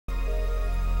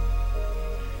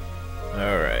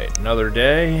Another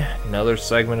day, another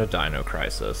segment of Dino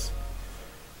Crisis.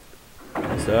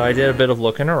 So I did a bit of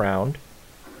looking around,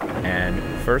 and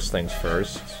first things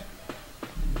first,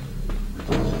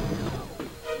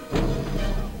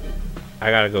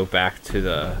 I gotta go back to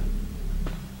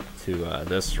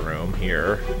this room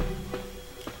here.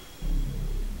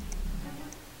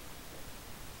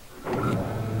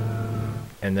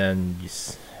 And then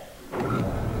it's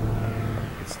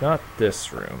not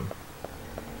this room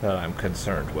that I'm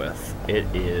concerned with. It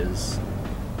is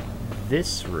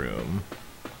this room.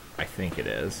 I think it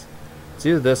is. It's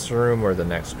either this room or the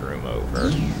next room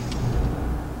over.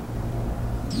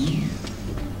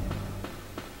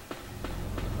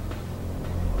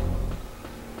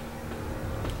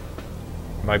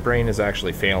 My brain is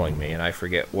actually failing me, and I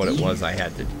forget what it was I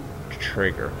had to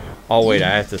trigger. Oh wait, I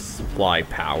have to supply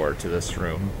power to this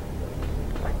room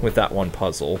with that one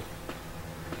puzzle.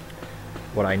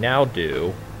 What I now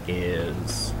do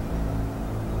is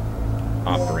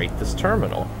operate this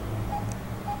terminal.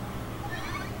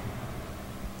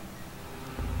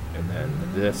 And then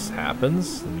this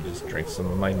happens. Let me just drink some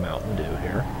of my Mountain Dew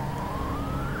here.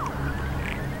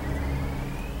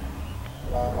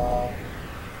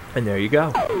 And there you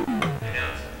go.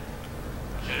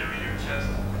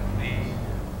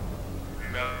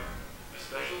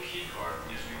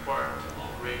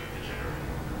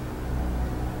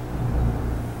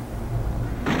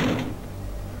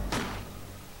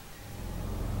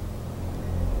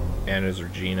 And as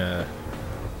Regina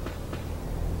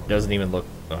doesn't even look,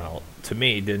 well, to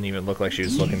me, didn't even look like she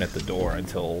was looking at the door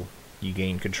until you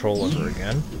gain control of her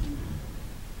again.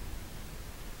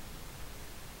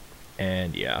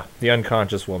 And yeah, the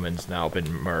unconscious woman's now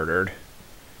been murdered.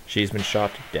 She's been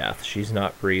shot to death. She's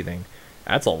not breathing.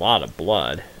 That's a lot of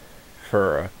blood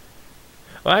for a...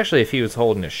 Well, actually, if he was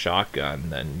holding a shotgun,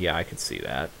 then yeah, I could see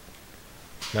that.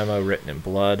 Memo written in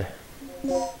blood.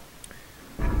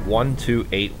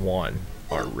 1281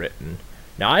 are written.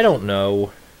 Now, I don't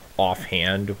know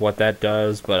offhand what that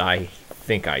does, but I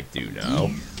think I do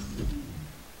know.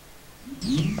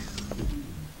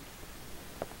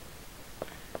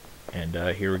 And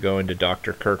here we go into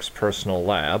Dr. Kirk's personal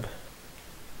lab.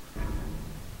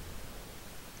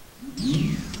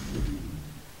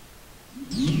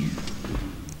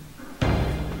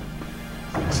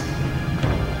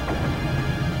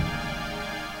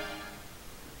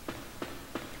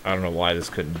 I don't know why this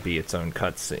couldn't be its own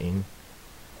cutscene.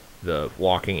 The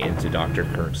walking into Dr.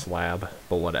 Kirk's lab,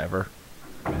 but whatever.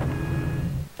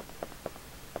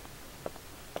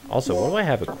 Also, what do I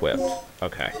have equipped?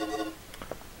 Okay.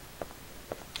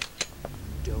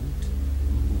 Don't.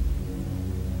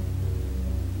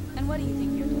 And what do you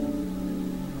think you're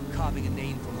doing? Carving a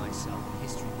name for myself in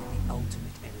history with the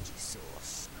ultimate energy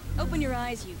source. Open your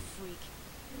eyes, you freak.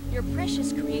 Your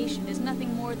precious creation is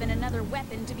nothing more than another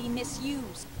weapon to be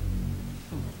misused.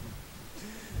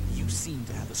 You seem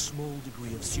to have a small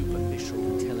degree of superficial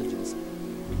intelligence.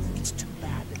 It's too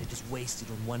bad that it is wasted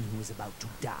on one who is about to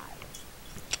die.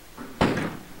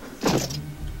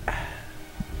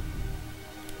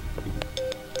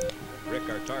 Rick,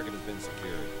 our target has been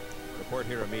secured. Report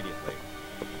here immediately.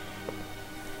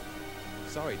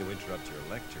 Sorry to interrupt your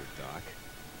lecture, Doc.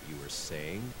 You were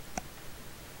saying?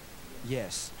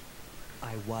 Yes,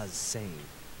 I was saying.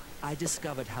 I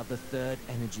discovered how the third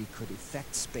energy could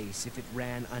affect space if it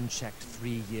ran unchecked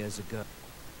 3 years ago.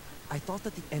 I thought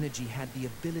that the energy had the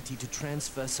ability to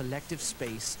transfer selective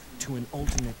space to an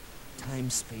alternate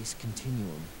time-space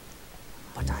continuum.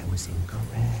 But I was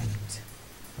incorrect.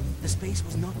 The space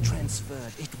was not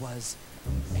transferred, it was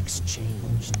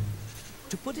exchanged.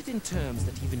 To put it in terms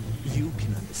that even you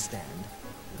can understand,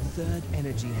 third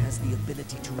energy has the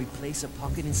ability to replace a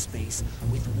pocket in space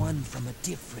with one from a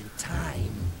different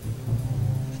time.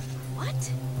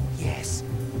 What? Yes.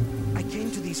 I came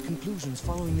to these conclusions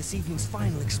following this evening's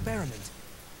final experiment.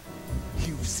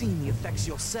 You've seen the effects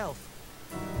yourself.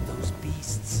 Those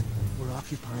beasts were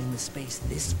occupying the space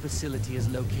this facility is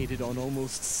located on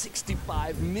almost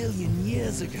 65 million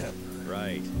years ago.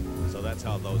 Right. So that's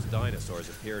how those dinosaurs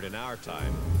appeared in our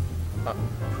time.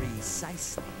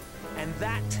 Precisely. And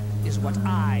that is what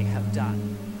I have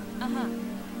done. Uh-huh.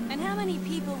 And how many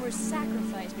people were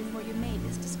sacrificed before you made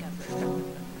this discovery?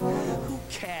 Who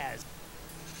cares?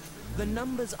 The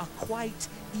numbers are quite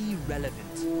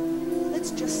irrelevant.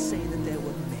 Let's just say that there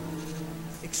were many.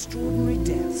 Extraordinary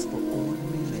deaths for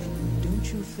ordinary men,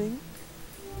 don't you think?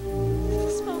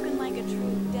 Spoken like a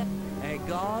true A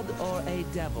god or a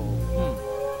devil?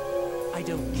 I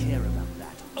don't care about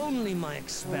that. Only my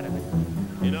experiment.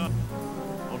 Enough.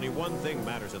 Only one thing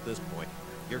matters at this point.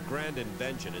 Your grand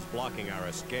invention is blocking our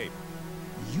escape.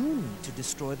 You need to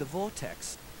destroy the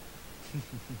vortex.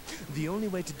 The only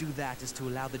way to do that is to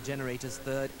allow the generator's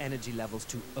third energy levels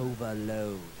to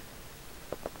overload.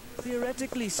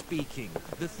 Theoretically speaking,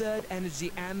 the third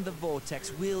energy and the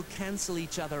vortex will cancel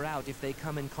each other out if they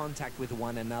come in contact with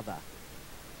one another.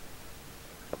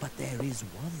 But there is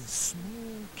one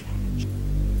small catch.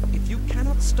 If you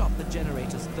cannot stop the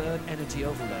generator's third energy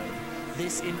overload,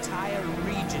 this entire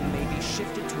region may be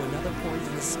shifted to another point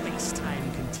in the space-time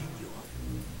continuum.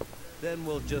 Then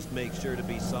we'll just make sure to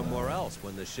be somewhere else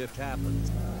when the shift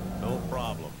happens. No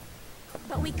problem.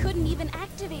 But we couldn't even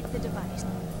activate the device.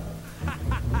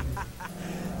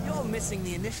 You're missing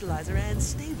the initializer and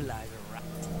stabilizer, right?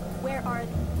 Where are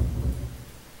they?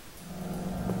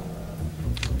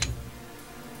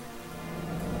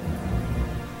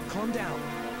 Calm down.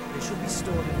 They should be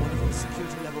stored in one of the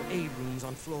security level A rooms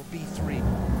on floor B3.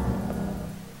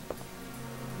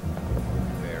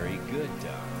 Very good,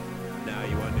 Doc. Now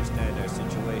you understand our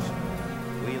situation.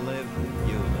 We live,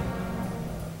 you live.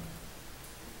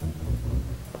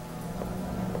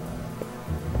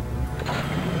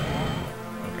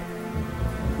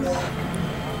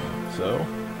 So,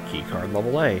 keycard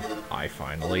level A. I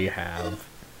finally have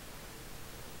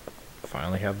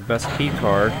the best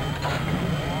keycard.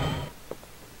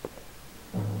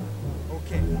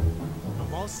 Okay,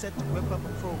 I'm all set to whip up a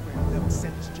program that will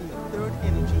send a stream of third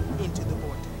energy into the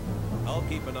vortex. I'll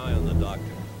keep an eye on the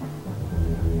doctor.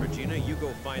 Regina, you go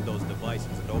find those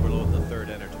devices and overload the third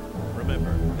energy.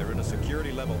 Remember, they're in a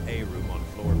security level A room on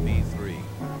floor B3.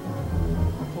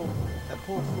 That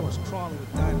whole floor is crawling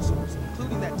with dinosaurs,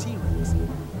 including that T-Rex.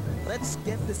 Let's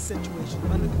get this situation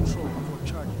under control before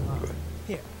charging off.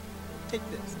 Here, take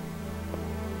this.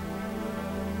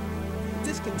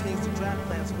 This contains the draft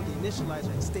plans for the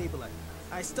initializer and stabilizer.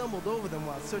 I stumbled over them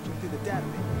while searching through the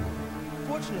database.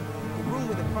 Fortunately, the room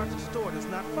where the parts are stored is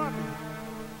not far from here.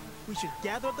 We should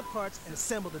gather up the parts and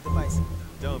assemble the devices.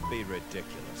 Don't be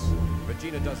ridiculous.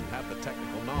 Regina doesn't have the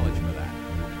technical knowledge for that.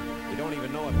 We don't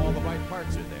even know if all the right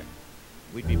parts are there.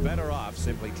 We'd be better off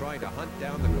simply trying to hunt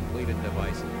down the completed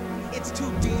devices. It's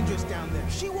too dangerous down there.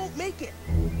 She won't make it.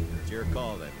 It's your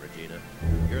call then, Regina.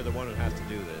 You're the one who has to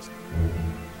do this.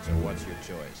 So what's your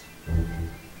choice?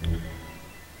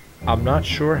 I'm not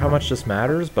sure how much this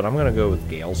matters, but I'm gonna go with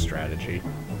Gale's strategy.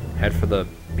 Head for the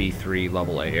B3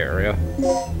 level A area.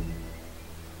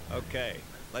 Okay,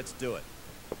 let's do it.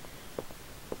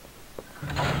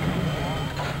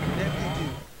 Whatever you do,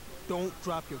 don't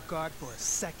drop your guard for a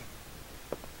second.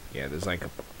 Yeah, there's like 1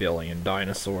 billion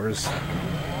dinosaurs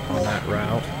on that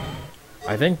route.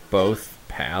 I think both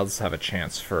paths have a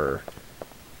chance for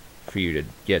you to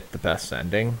get the best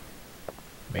ending.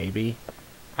 Maybe.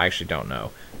 I actually don't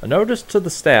know. A notice to the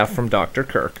staff from Dr.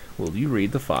 Kirk. Will you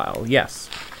read the file? Yes.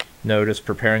 Notice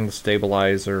preparing the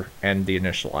stabilizer and the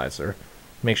initializer.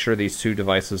 Make sure these two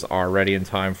devices are ready in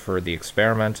time for the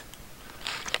experiment.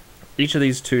 Each of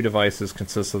these two devices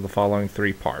consists of the following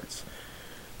 3 parts.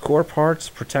 Core parts,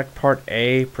 protect part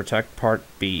A, protect part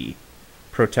B.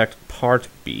 Protect part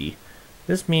B.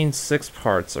 This means 6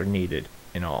 parts are needed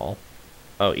in all.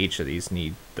 Oh, each of these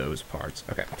need those parts.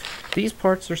 Okay. These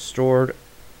parts are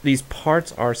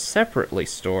separately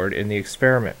stored in the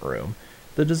experiment room,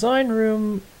 the design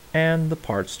room, and the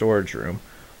part storage room.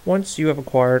 Once you have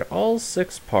acquired all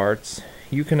 6 parts,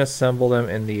 you can assemble them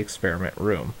in the experiment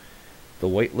room. The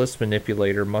weightless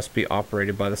manipulator must be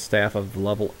operated by the staff of the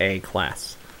level A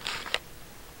class.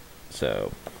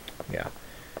 So, yeah.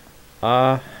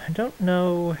 I don't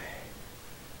know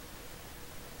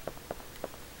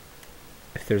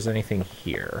if there's anything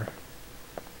here.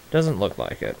 Doesn't look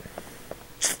like it.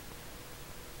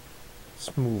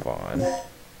 Let's move on.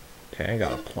 Okay, I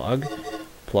got a plug.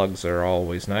 Plugs are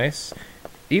always nice.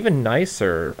 Even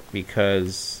nicer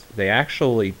because they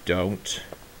actually don't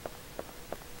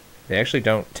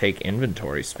take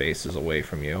inventory spaces away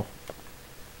from you.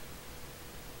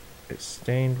 It's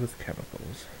stained with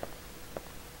chemicals.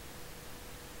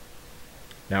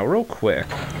 Now real quick,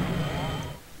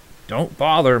 don't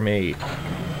bother me.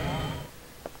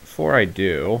 Before I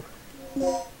do,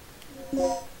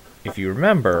 if you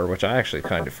remember, which I actually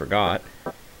kind of forgot,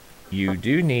 you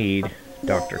do need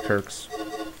Dr. Kirk's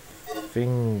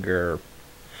fingerprint.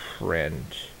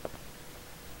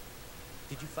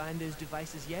 Did you find those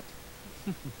devices yet?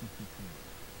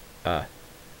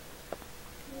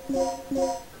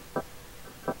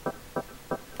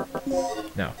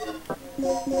 No.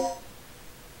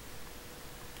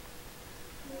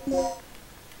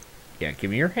 Yeah,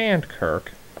 give me your hand,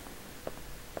 Kirk.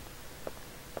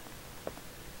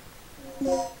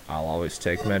 I'll always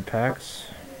take med packs.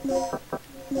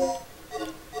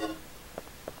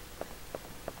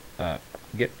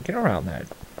 Get around that.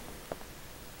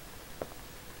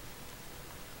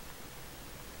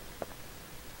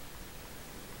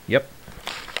 Yep.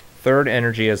 Third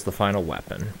Energy as the Final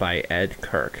Weapon by Ed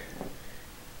Kirk.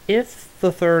 If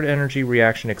the third energy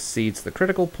reaction exceeds the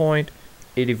critical point,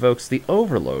 it evokes the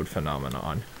overload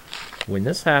phenomenon. When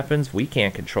this happens, we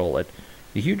can't control it.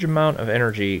 The huge amount of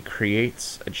energy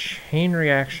creates a chain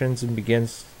reactions and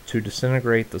begins to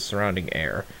disintegrate the surrounding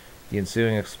air. The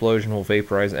ensuing explosion will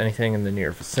vaporize anything in the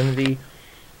near vicinity.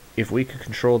 If we could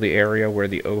control the area where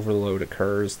the overload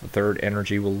occurs, the third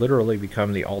energy will literally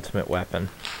become the ultimate weapon.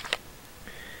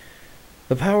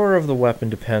 The power of the weapon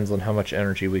depends on how much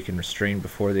energy we can restrain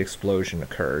before the explosion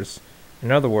occurs. In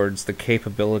other words, the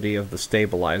capability of the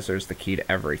stabilizer is the key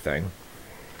to everything.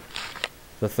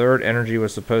 The third energy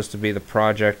was supposed to be the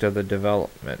project of the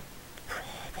development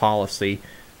policy,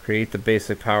 create the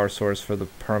basic power source for the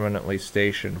permanently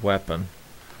stationed weapon.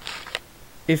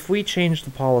 If we change the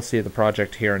policy of the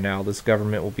project here and now, this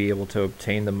government will be able to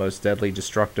obtain the most deadly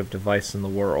destructive device in the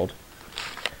world.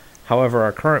 However,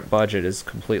 our current budget is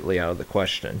completely out of the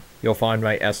question. You'll find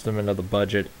my estimate of the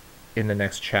budget in the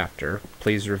next chapter.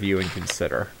 Please review and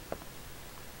consider.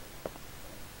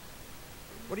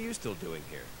 What are you still doing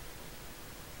here?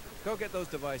 Go get those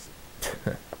devices.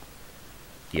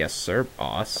 Yes, sir,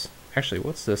 boss. Actually,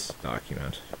 what's this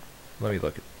document? Let me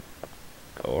look at...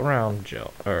 Go around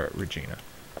Jill, or Regina.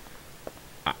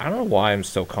 I don't know why I'm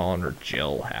still calling her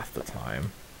Jill half the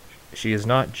time. She is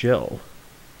not Jill.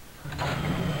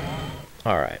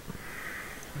 Alright.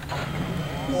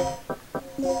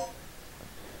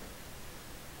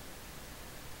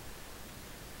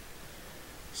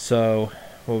 So,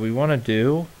 what we want to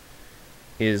do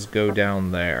is go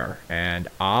down there, and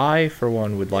I, for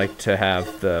one, would like to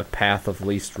have the path of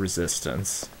least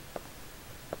resistance.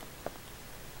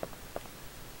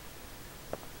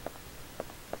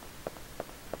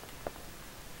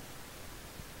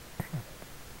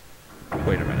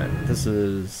 Wait a minute, this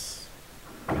is...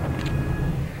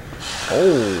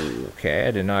 Oh, okay,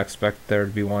 I did not expect there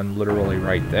to be one literally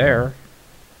right there.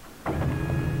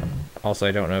 Also,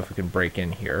 I don't know if we can break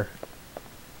in here.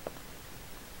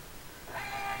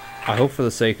 I hope for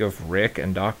the sake of Rick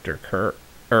and Dr. Kirk,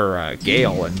 or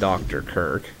Gale and Dr.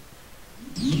 Kirk,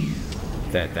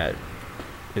 that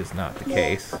is not the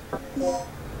case. Let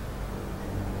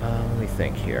me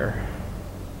think here.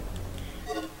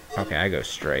 Okay, I go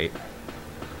straight.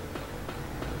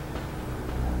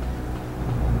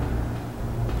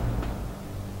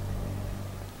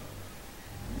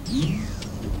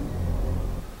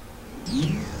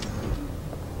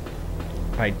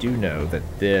 I do know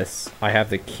that this, I have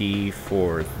the key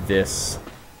for this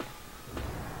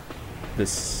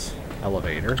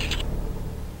elevator.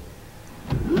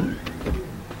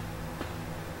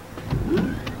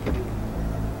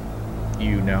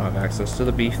 You now have access to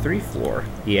the B3 floor.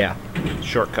 Yeah,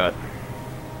 shortcut.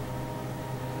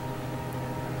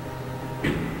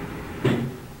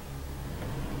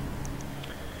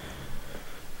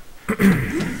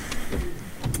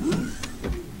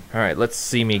 Alright, let's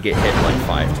see me get hit like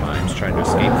 5 times trying to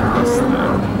escape from this thing.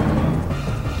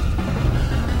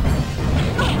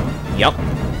 Yup.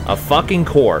 A fucking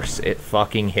course. It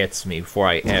fucking hits me before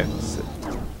I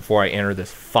enter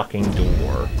this fucking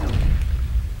door.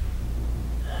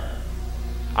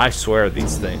 I swear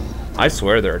these things... I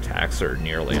swear their attacks are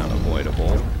nearly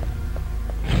unavoidable.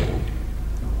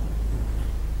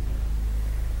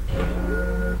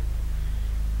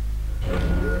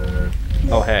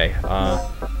 Oh hey,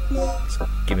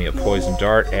 give me a poison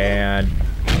dart and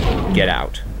get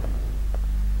out.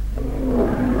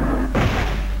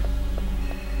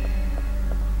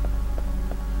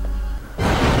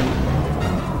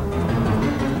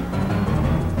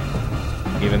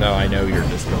 Even though I know you're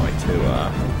just going to,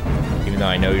 even though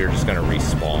I know you're just gonna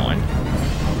respawn.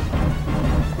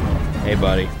 Hey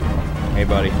buddy. Hey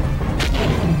buddy.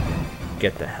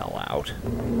 Get the hell out.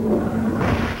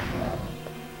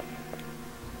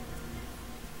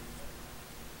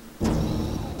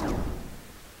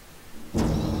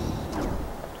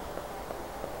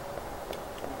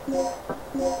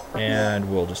 And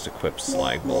we'll just equip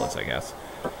slag bullets, I guess.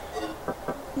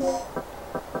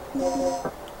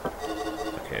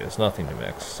 Okay, there's nothing to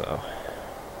mix, so...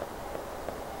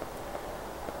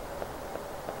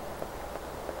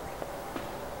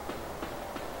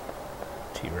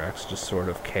 T-Rex just sort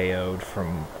of KO'd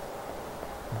from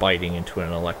biting into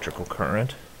an electrical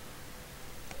current.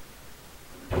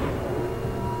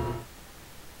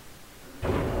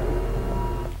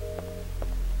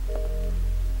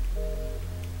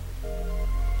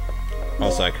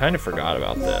 Also, I kind of forgot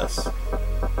about this.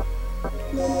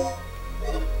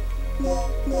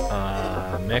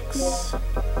 Mix.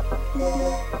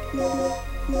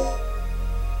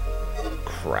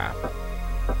 Crap.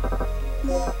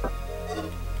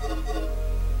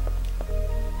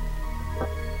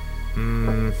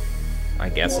 I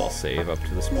guess I'll save up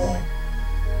to this point.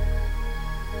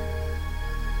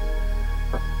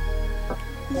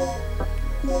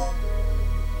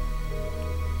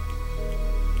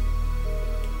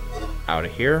 Out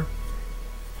of here.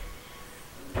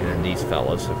 And these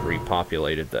fellas have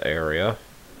repopulated the area.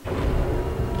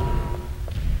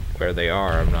 Where they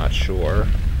are, I'm not sure.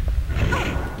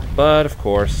 But, of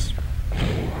course,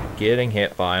 getting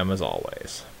hit by them as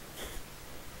always.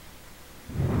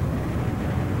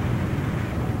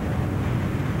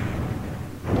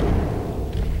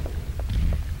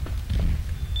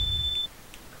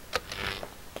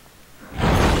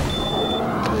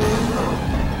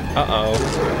 Uh-oh.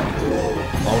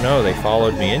 Oh no, they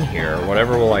followed me in here.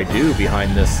 Whatever will I do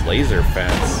behind this laser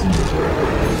fence?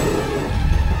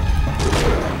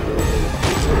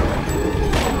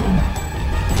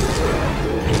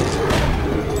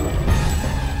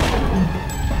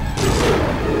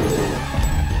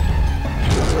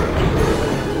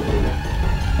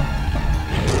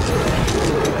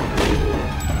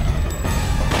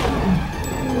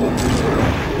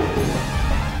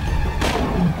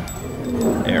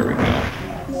 There we go.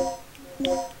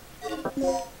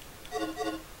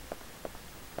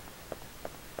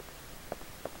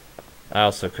 I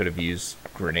also could have used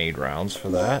grenade rounds for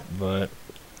that, but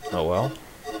oh well.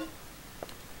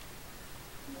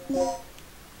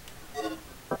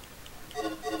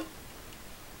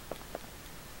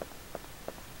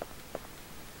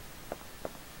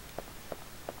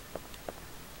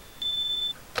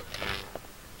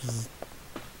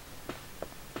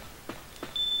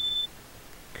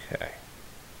 Okay.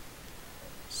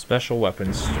 Special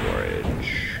weapons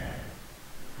storage.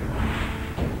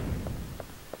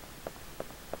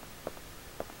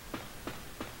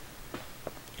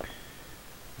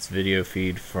 Video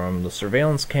feed from the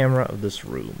surveillance camera of this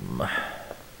room.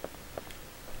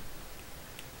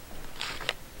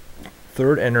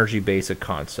 Third energy basic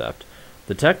concept.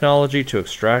 The technology to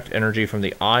extract energy from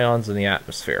the ions in the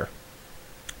atmosphere.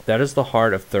 That is the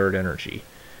heart of third energy.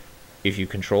 If you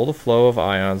control the flow of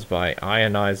ions by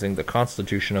ionizing the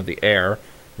constitution of the air,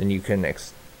 then you can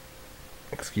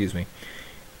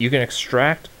you can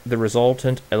extract the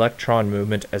resultant electron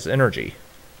movement as energy.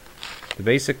 The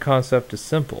basic concept is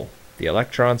simple. The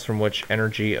electrons from which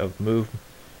energy of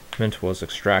movement was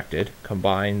extracted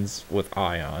combines with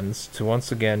ions to once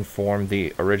again form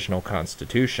the original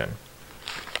constitution.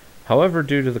 However,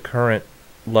 due to the current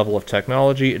level of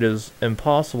technology, it is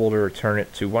impossible to return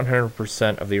it to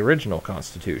 100% of the original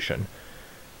constitution.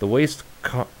 The waste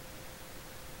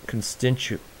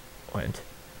constituent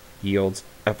yields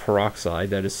a peroxide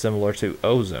that is similar to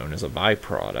ozone as a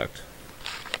byproduct.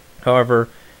 However,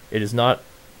 it is not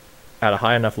at a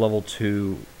high enough level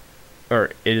to,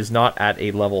 it is not at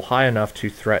a level high enough to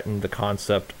threaten the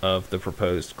concept of the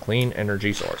proposed clean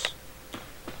energy source.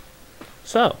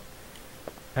 So,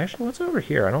 actually, what's over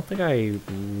here? I don't think I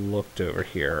looked over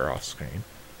here off screen.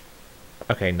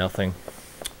 Okay, nothing.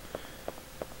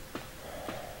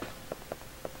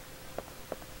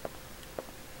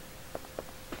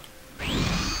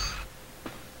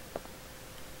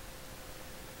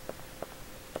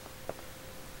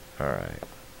 Alright.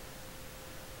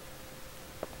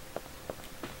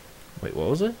 Wait, what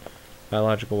was it?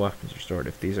 Biological weapons restored.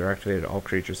 If these are activated, all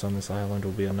creatures on this island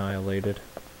will be annihilated.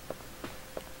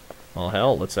 Well,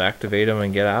 hell, let's activate them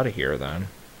and get out of here, then.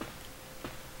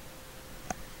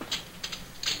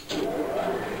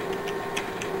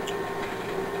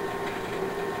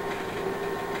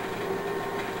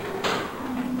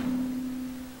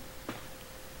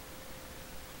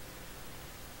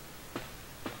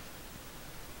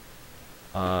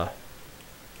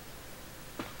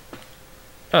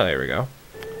 Oh, there we go.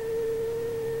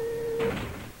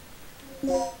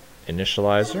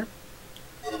 Initializer.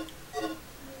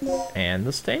 And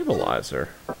the stabilizer.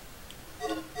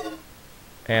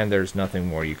 And there's nothing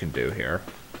more you can do here.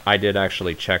 I did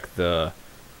actually check the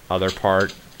other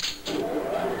part.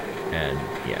 And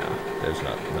yeah, there's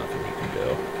nothing you can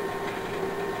do.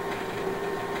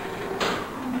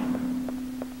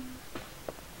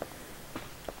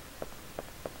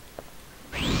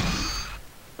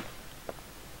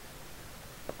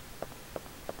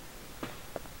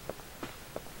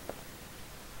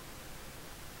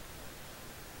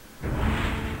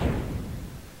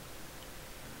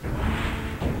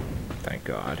 Thank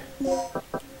God.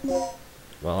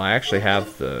 Well, I actually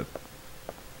have the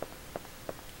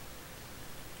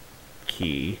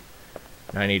key.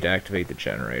 I need to activate the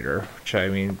generator, which I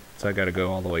mean, so I gotta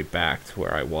go all the way back to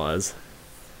where I was.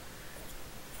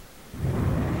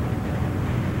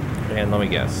 And let me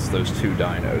guess, those two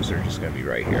dinos are just gonna be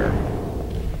right here.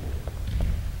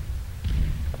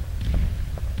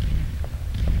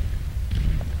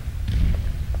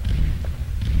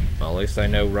 Well, at least I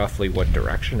know roughly what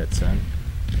direction it's in.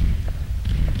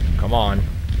 Come on.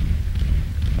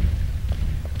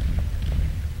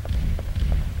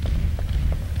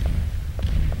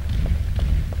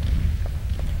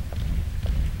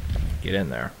 Get in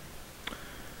there.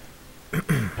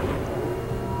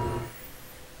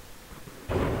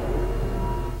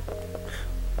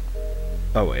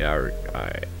 Oh wait,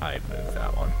 I moved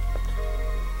that one.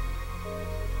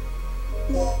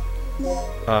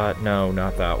 No,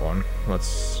 not that one.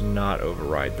 Let's not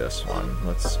override this one.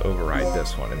 Let's override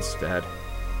this one instead.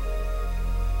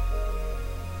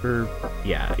 Or,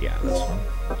 yeah, this one.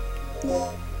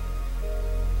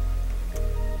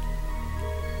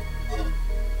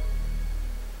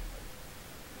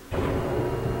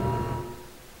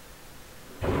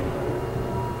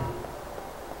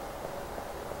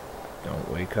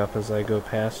 Don't wake up as I go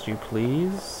past you,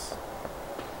 please.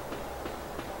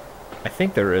 I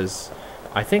think there is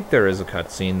a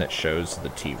cutscene that shows the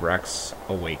T-Rex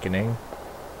awakening.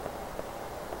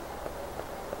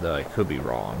 Though I could be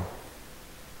wrong.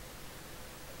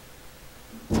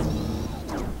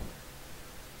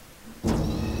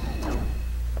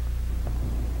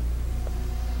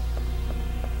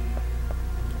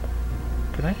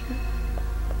 Can I hear?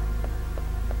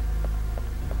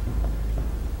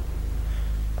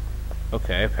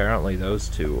 Okay, apparently those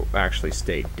two actually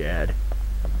stayed dead.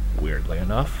 Weirdly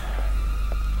enough.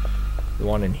 The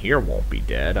one in here won't be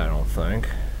dead, I don't think.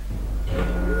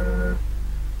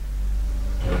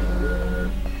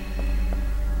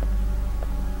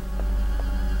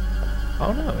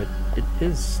 Oh no, it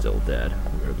is still dead,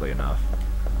 weirdly enough.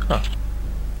 Huh.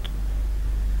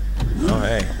 Oh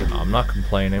hey, I'm not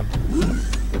complaining.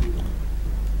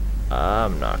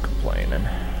 I'm not complaining.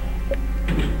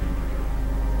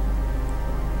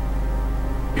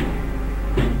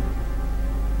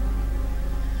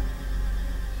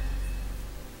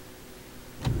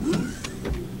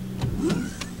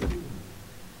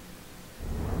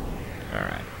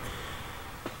 Alright.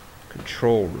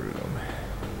 Control room.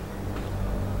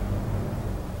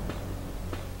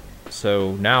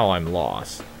 So now I'm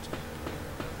lost.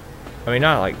 I mean,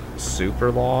 not like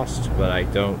super lost, but I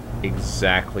don't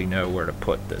exactly know where to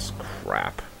put this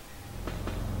crap.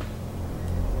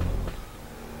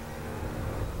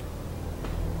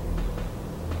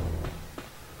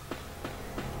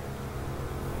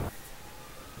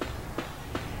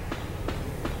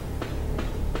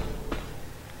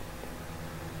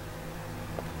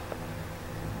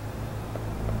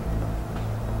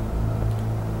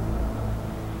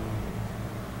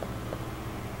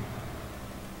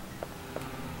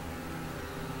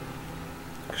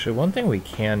 Actually, one thing we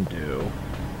can do...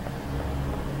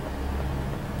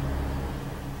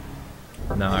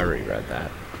 No, I already read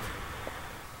that.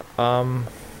 That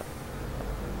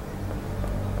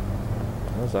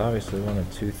was obviously one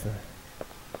of two things.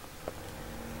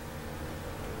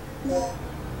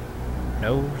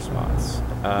 No response.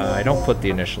 I don't put the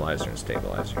initializer and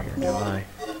stabilizer here, do I?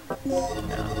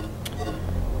 No.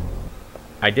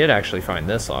 I did actually find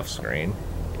this off screen.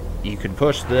 You can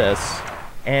push this,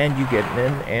 and you get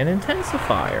an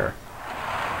intensifier.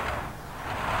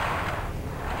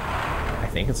 I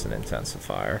think it's an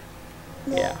intensifier.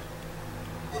 Yeah.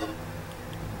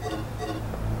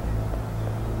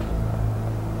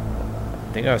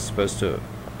 I think I was supposed to...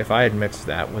 If I had mixed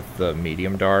that with the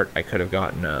medium dart, I could have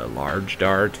gotten a large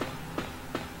dart.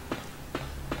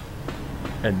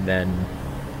 And then...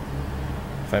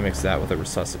 If I mixed that with a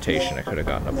resuscitation, I could have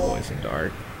gotten a poison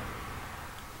dart.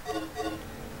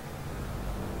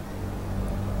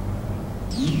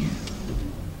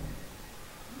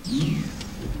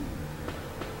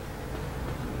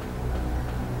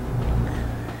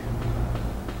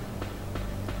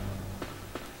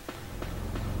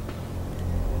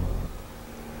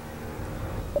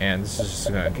 And this is just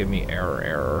gonna give me error.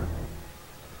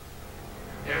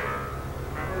 Error.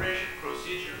 Preparation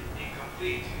procedure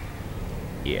incomplete.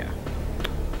 Yeah.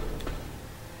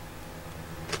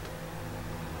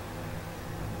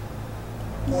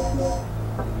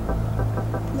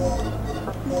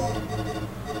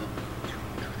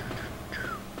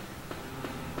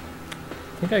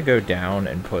 I think I go down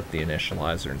and put the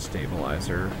initializer and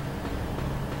stabilizer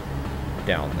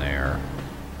down there.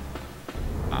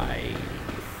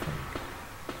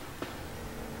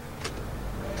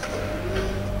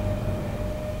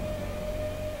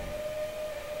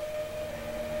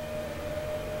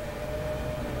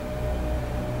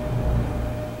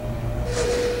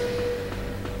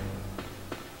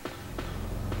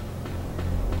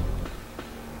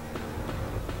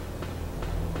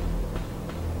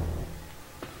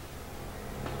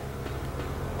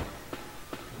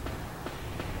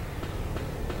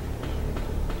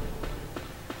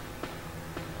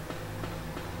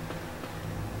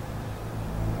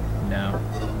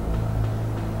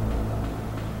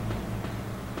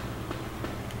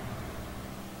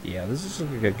 Yeah, this is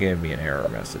gonna give me an error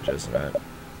message, isn't it?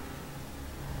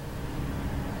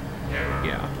 Error.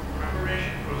 Yeah.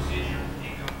 Preparation procedure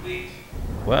incomplete.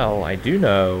 Well, I do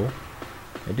know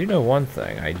one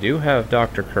thing. I do have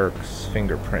Dr. Kirk's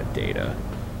fingerprint data.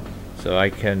 So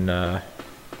I can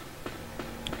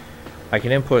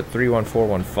input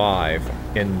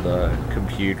 31415 in the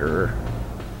computer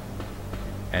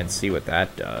and see what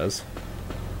that does.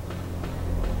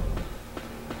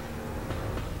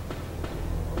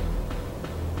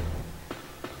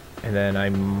 And then I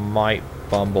might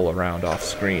bumble around off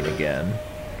screen again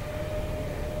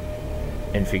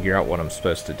and figure out what I'm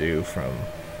supposed to do from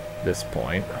this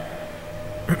point.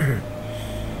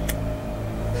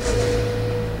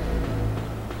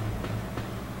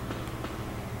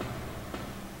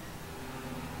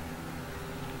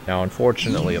 Now,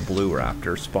 unfortunately, a blue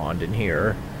raptor spawned in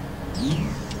here.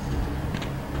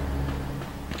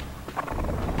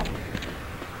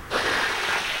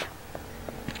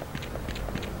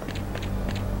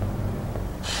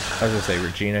 I was gonna say,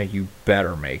 Regina, you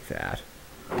better make that.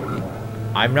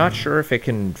 I'm not sure if it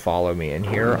can follow me in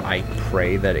here. I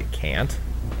pray that it can't.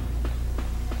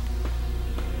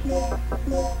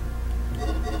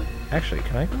 Actually,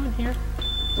 can I go in here?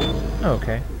 Oh,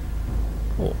 okay.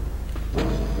 Cool.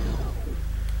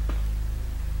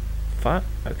 Fine.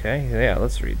 Okay, yeah,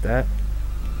 let's read that.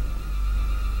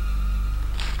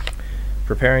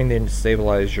 Preparing the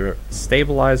stabilizer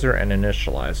and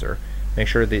initializer. Make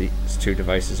sure these two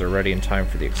devices are ready in time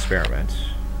for the experiment.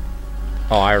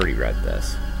 Oh, I already read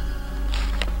this.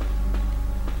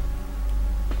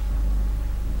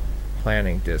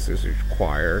 Planning disk is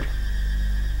required.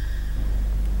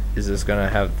 Is this gonna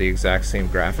have the exact same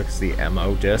graphics, the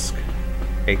MO disk,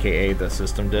 aka the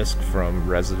system disk from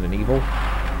Resident Evil?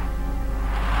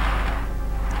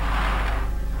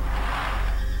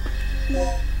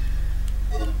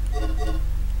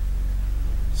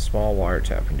 Small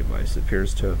wiretapping device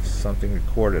appears to have something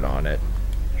recorded on it.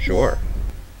 Sure.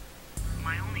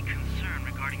 My only concern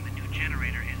regarding the new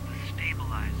generator is the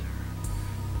stabilizer.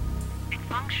 It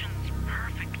functions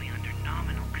perfectly under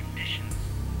nominal conditions,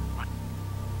 but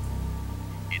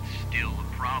it's still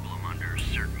a problem under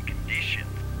certain conditions.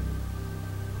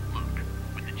 Look,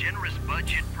 with the generous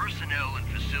budget, personnel, and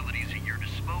facilities at your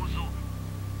disposal,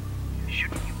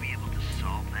 shouldn't you be able to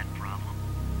solve that problem?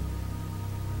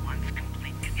 Once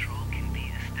complete control can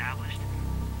be established,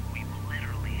 we will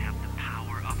literally have the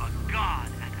power of a god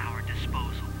at our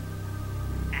disposal.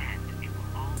 And it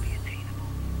will all be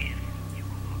attainable if you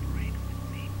cooperate with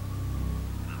me.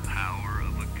 The power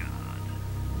of a god.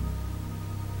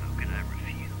 How could I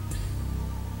refuse?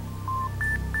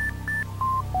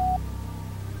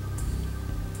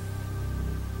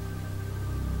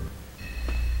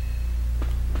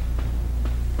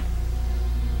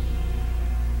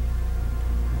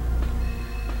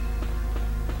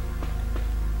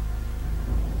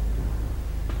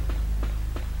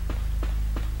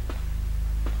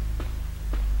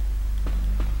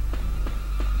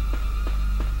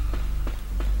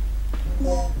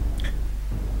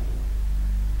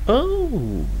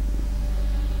 Oh!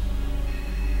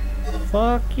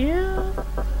 Fuck yeah!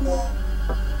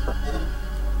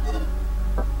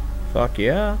 Fuck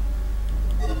yeah!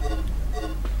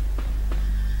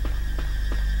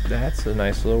 That's a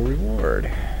nice little reward.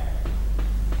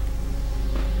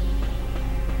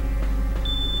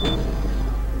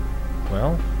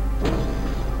 Well...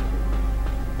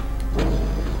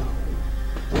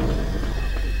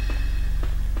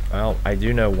 Well, I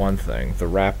do know one thing. The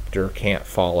raptor can't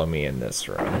follow me in this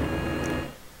room.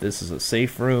 This is a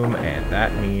safe room, and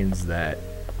that means that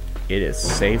it is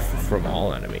safe from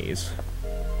all enemies.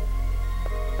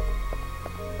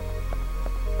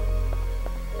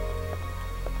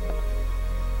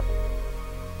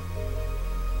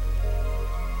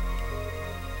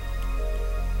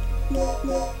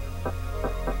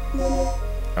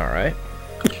 Alright.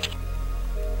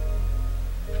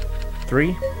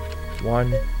 3,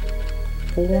 1,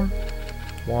 4,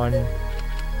 1,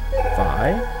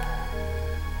 5.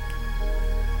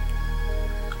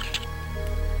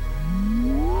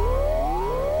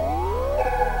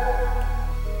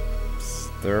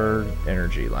 Third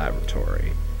energy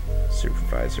laboratory.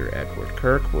 Supervisor Edward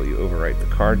Kirk, will you overwrite the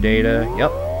card data?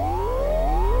 Yep.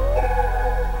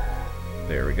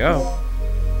 There we go.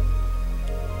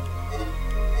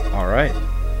 Alright.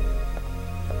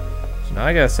 So now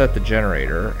I gotta set the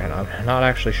generator, and I'm not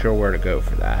actually sure where to go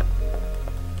for that.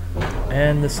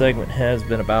 And the segment has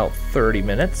been about 30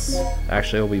 minutes.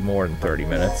 Actually, it'll be more than 30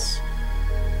 minutes.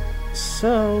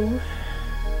 So...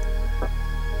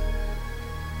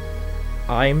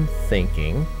 I'm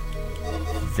thinking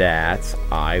that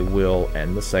I will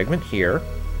end the segment here,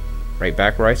 right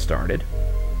back where I started.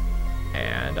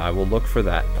 And I will look for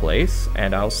that place,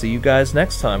 and I'll see you guys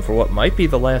next time for what might be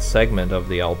the last segment of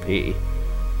the LP.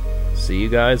 See you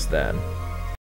guys then.